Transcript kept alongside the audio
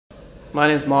My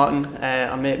name's Martin.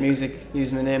 I make music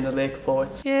using the name The Lake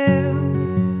Poets.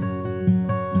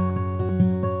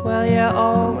 Well, you're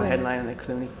all I'm a headliner at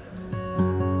Clooney.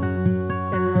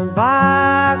 in the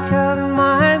back of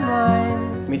my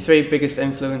mind. My three biggest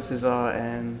influences are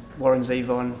Warren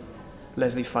Zevon,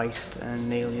 Leslie Feist and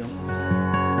Neil Young.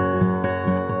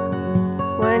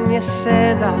 When you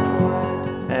say that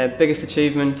word, Biggest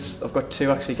achievement, I've got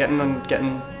two actually, getting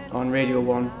on Radio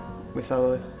 1 with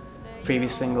our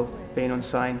previous single, Being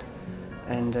Unsigned,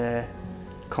 and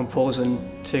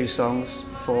composing 2 songs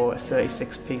for a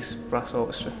 36-piece brass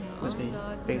orchestra was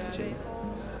my biggest achievement.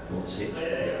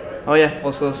 Oh yeah,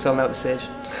 also selling out the stage.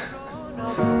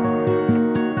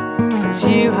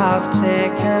 since you have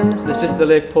taken. There's just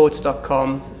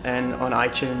thelakepoets.com and on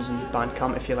iTunes and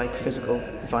Bandcamp if you like physical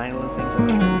vinyl and things like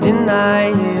that. Deny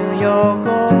you your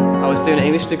goal. I was doing an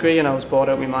English degree and I was bored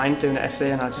out of my mind doing an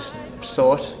essay, and I just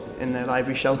saw it in the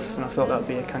library shelf and I thought that would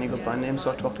be a kind of good band name,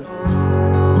 so I took it.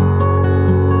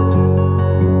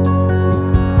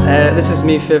 This is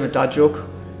my favourite dad joke.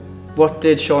 What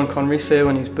did Sean Connery say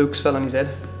when his books fell on his head?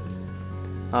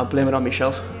 I'll blame it on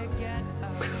myself.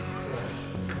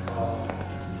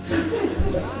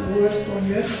 That's the worst one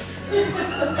yet.